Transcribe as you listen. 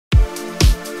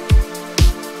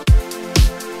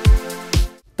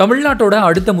தமிழ்நாட்டோட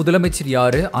அடுத்த முதலமைச்சர்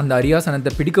யாரு, அந்த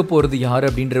அரியாசனத்தை பிடிக்க போறது யாரு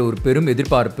அப்படின்ற ஒரு பெரும்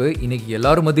எதிர்பார்ப்பு இன்னைக்கு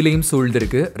எல்லாரும் மத்தியிலையும்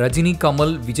சூழ்ந்திருக்கு. ரஜினி,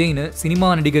 கமல், விஜய்னு சினிமா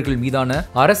நடிகர்கள் மீதான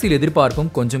அரசியல்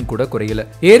எதிர்பார்ப்பும் கொஞ்சம் கூட குறையல.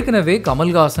 ஏற்கனவே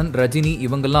கமல்ஹாசன், ரஜினி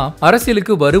இவங்கெல்லாம்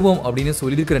அரசியலுக்கு வருவோம் அப்படின்னு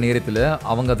சொல்லியிருக்கிற நேரத்துல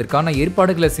அவங்க அதற்கான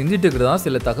ஏற்பாடுகளை செஞ்சுட்டு இருக்கிறதா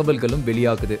சில தகவல்களும்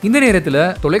வெளியாகுது. இந்த நேரத்துல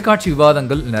தொலைக்காட்சி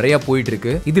விவாதங்கள் நிறைய போயிட்டு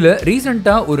இருக்கு. இதுல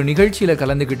ரீசெண்டா ஒரு நிகழ்ச்சியில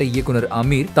கலந்துகிட்ட இயக்குனர்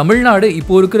அமீர், தமிழ்நாடு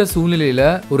இப்போ இருக்கிற சூழ்நிலையில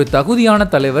ஒரு தகுதியான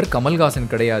தலைவர்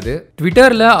கமல்ஹாசன் கிடையாது,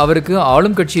 ட்விட்டர்ல அவருக்கு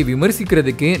ஆளும் கட்சியை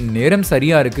விமர்சிக்கிறதுக்கே நேரம்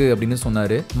சரியா இருக்கு அப்படின்னு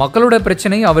சொன்னாரு. மக்களோட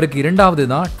பிரச்சனை அவருக்கு இரண்டாவது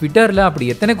தான், ட்விட்டர்ல அப்படி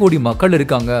எத்தனை கோடி மக்கள்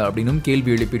இருக்காங்க அப்படின்னு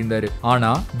கேள்வி எழுப்பியிருந்தாரு.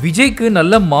 ஆனா விஜய்க்கு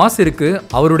நல்ல மாஸ் இருக்கு,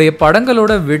 அவருடைய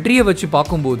படங்களோட வெற்றியை வச்சு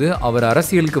பார்க்கும்போது அவர்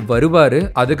அரசியலுக்கு வருவாரு,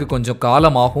 அதுக்கு கொஞ்சம்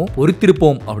காலமாகும்,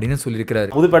 பொறுத்திருப்போம் அப்படின்னு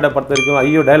சொல்லியிருக்கிறாரு. புதுப்பேட்டை பொறுத்த வரைக்கும்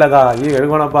ஐயோ டைலாகா, ஐயோ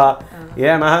எழுகணப்பா,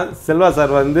 ஏன்னா செல்வா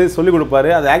சார் சொல்லிக் கொடுப்பாரு,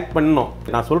 அதை ஆக்ட் பண்ணணும்.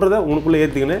 நான் சொல்கிறத உனக்குள்ளே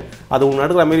ஏற்றிக்கின்னு அதை உன்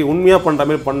நடக்கிற மாதிரி உண்மையாக பண்ணுற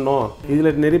மாதிரி பண்ணணும்.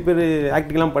 இதில் நிறைய பேர்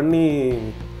ஆக்டிங்லாம் பண்ணி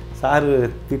சார்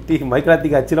திட்டி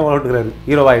மைக்ராத்திக்கு அச்சிலாம் வளர்த்துக்கிறாரு.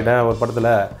 ஹீரோவாகிட்டேன் ஒரு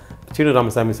படத்தில். சீனு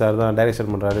ராமசாமி சார் தான்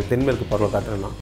டைரக்ஷன் பண்ணுறாரு, தென்மேற்கு பருவ காட்டுறேன்னா.